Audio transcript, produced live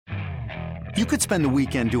You could spend the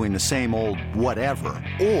weekend doing the same old whatever,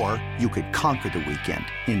 or you could conquer the weekend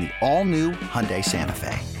in the all-new Hyundai Santa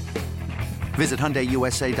Fe. Visit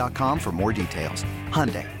HyundaiUSA.com for more details.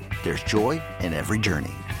 Hyundai, there's joy in every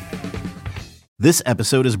journey. This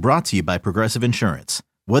episode is brought to you by Progressive Insurance.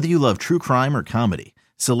 Whether you love true crime or comedy,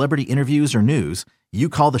 celebrity interviews or news, you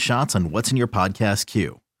call the shots on what's in your podcast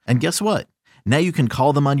queue. And guess what? Now you can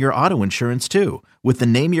call them on your auto insurance too with the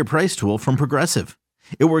Name Your Price tool from Progressive.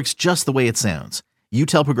 It works just the way it sounds. You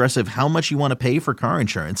tell Progressive how much you want to pay for car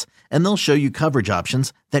insurance, and they'll show you coverage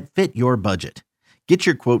options that fit your budget. Get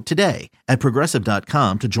your quote today at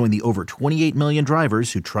Progressive.com to join the over 28 million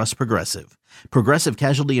drivers who trust Progressive. Progressive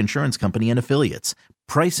Casualty Insurance Company and Affiliates.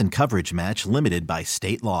 Price and coverage match limited by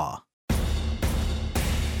state law.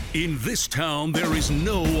 In this town, there is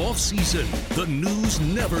no off-season. The news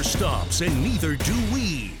never stops, and neither do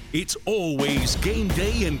we. It's always game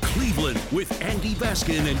day in Cleveland with Andy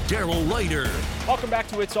Baskin and Daryl Ryder. Welcome back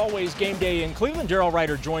to It's Always Game Day in Cleveland. Daryl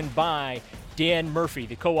Ryder joined by Dan Murphy,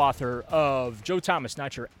 the co-author of Joe Thomas,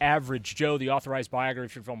 Not Your Average Joe, the authorized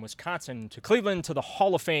biography from Wisconsin to Cleveland to the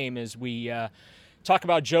Hall of Fame, as we talk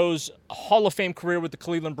about Joe's Hall of Fame career with the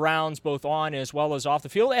Cleveland Browns, both on as well as off the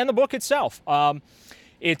field, and the book itself.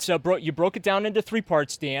 You broke it down into three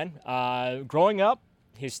parts, Dan. Growing up,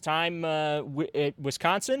 his time at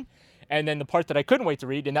Wisconsin, and then the part that I couldn't wait to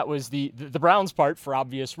read, and that was the Browns part for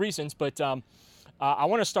obvious reasons. But I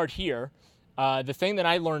want to start here. The thing that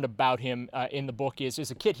I learned about him in the book is,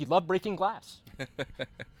 as a kid, he loved breaking glass.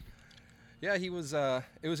 Yeah, he was.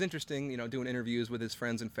 It was interesting, doing interviews with his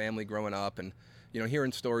friends and family growing up, and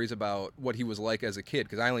hearing stories about what he was like as a kid.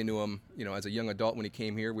 Because I only knew him, as a young adult when he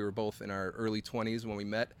came here. We were both in our early 20s when we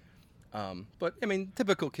met. But I mean,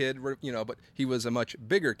 typical kid, But he was a much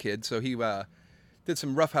bigger kid, so he did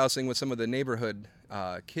some roughhousing with some of the neighborhood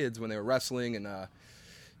kids when they were wrestling, and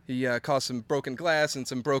he caused some broken glass and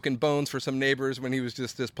some broken bones for some neighbors when he was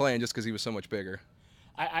just playing, just because he was so much bigger.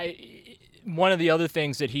 One of the other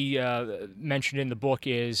things that he mentioned in the book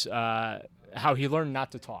is how he learned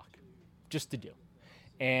not to talk, just to do.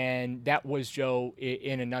 And that was Joe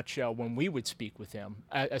in a nutshell when we would speak with him.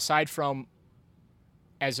 Aside from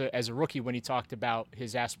as a rookie, when he talked about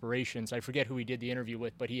his aspirations, I forget who he did the interview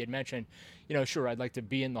with, but he had mentioned, sure, I'd like to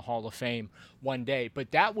be in the Hall of Fame one day.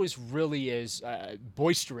 But that was really as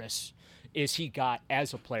boisterous as he got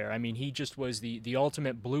as a player. I mean, he just was the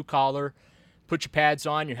ultimate blue collar, put your pads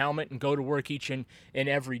on, your helmet, and go to work each and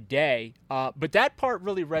every day. But that part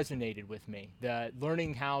really resonated with me, the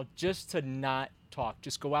learning how just to not talk,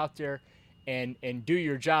 just go out there and do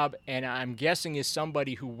your job. And I'm guessing as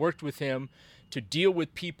somebody who worked with him to deal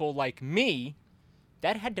with people like me,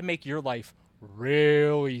 that had to make your life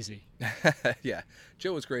real easy. Yeah,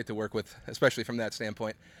 Joe was great to work with, especially from that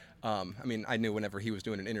standpoint. I mean, I knew whenever he was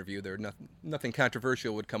doing an interview, nothing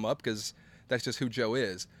controversial would come up, because that's just who Joe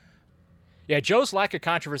is. Yeah, Joe's lack of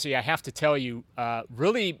controversy, I have to tell you,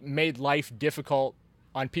 really made life difficult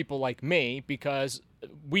on people like me, because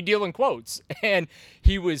we deal in quotes, and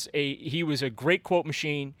he was a great quote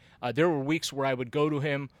machine. There were weeks where I would go to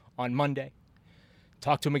him on Monday,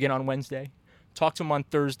 talk to him again on Wednesday, talk to him on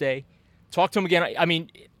Thursday, talk to him again. I mean,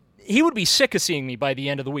 he would be sick of seeing me by the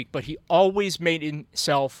end of the week, but he always made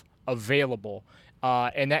himself available,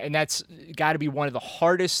 and that's got to be one of the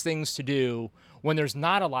hardest things to do when there's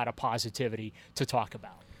not a lot of positivity to talk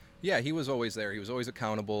about. Yeah, he was always there. He was always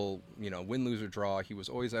accountable, win, lose, or draw. He was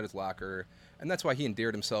always at his locker. And that's why he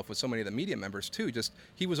endeared himself with so many of the media members, too. Just,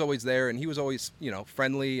 he was always there, and he was always,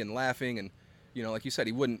 friendly and laughing. And, like you said,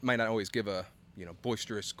 he might not always give a,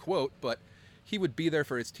 boisterous quote, but he would be there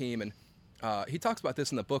for his team. And he talks about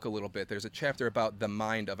this in the book a little bit. There's a chapter about the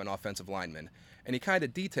mind of an offensive lineman. And he kind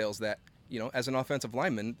of details that, as an offensive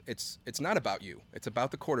lineman, it's not about you. It's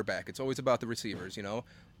about the quarterback. It's always about the receivers,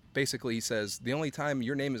 Basically, he says the only time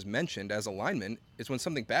your name is mentioned as a lineman is when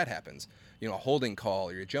something bad happens, a holding call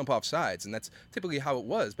or you jump off sides, and that's typically how it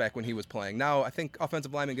was back when he was playing. Now, I think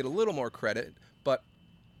offensive linemen get a little more credit, but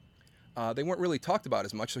they weren't really talked about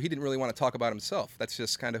as much, so he didn't really want to talk about himself. That's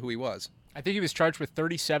just kind of who he was. I think he was charged with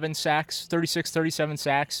 37 sacks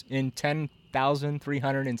in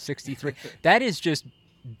 10,363. That is just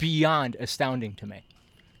beyond astounding to me.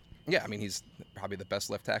 Yeah, I mean, he's probably the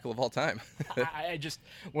best left tackle of all time. I just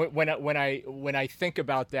when I think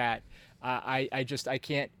about that, I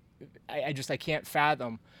can't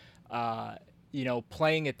fathom,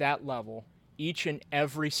 playing at that level each and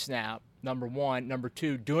every snap. Number one, number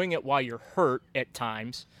two, doing it while you're hurt at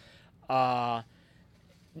times. Now,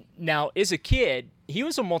 as a kid, he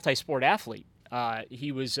was a multi-sport athlete.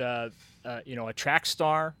 He was a track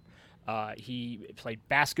star. He played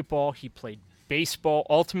basketball. He played baseball,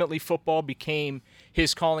 ultimately football became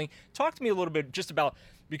his calling. Talk to me a little bit just about,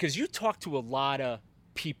 because you talked to a lot of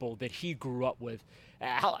people that he grew up with.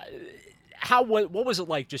 What was it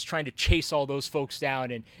like just trying to chase all those folks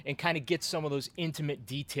down and kind of get some of those intimate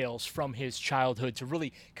details from his childhood to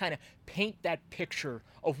really kind of paint that picture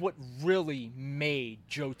of what really made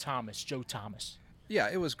Joe Thomas Joe Thomas? Yeah,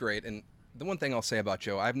 it was great. And the one thing I'll say about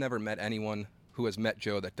Joe, I've never met anyone who has met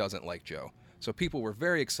Joe that doesn't like Joe. So people were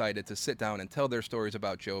very excited to sit down and tell their stories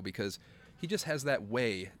about Joe, because he just has that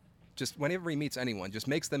way, just whenever he meets anyone, just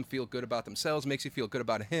makes them feel good about themselves, makes you feel good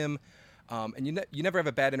about him. And you never have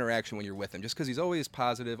a bad interaction when you're with him, just because he's always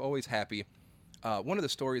positive, always happy. One of the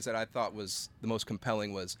stories that I thought was the most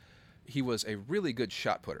compelling was he was a really good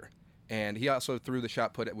shot putter. And he also threw the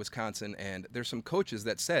shot put at Wisconsin. And there's some coaches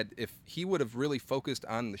that said if he would have really focused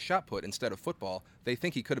on the shot put instead of football, they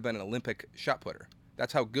think he could have been an Olympic shot putter.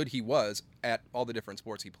 That's how good he was at all the different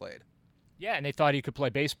sports he played. Yeah, and they thought he could play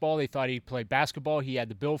baseball. They thought he could play basketball. He had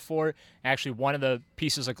the build for it. Actually, one of the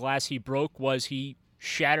pieces of glass he broke was he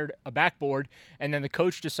shattered a backboard, and then the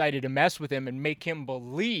coach decided to mess with him and make him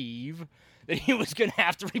believe that he was going to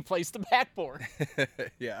have to replace the backboard.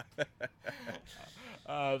 Yeah.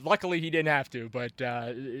 Luckily, he didn't have to, but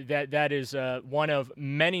that is one of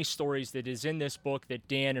many stories that is in this book that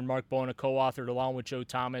Dan and Mark Bona co-authored along with Joe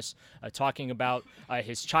Thomas, talking about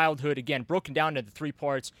his childhood, again, broken down into 3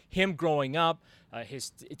 parts, him growing up,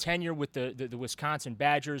 his tenure with the Wisconsin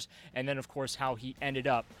Badgers, and then, of course, how he ended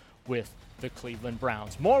up with the Cleveland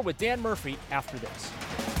Browns. More with Dan Murphy after this.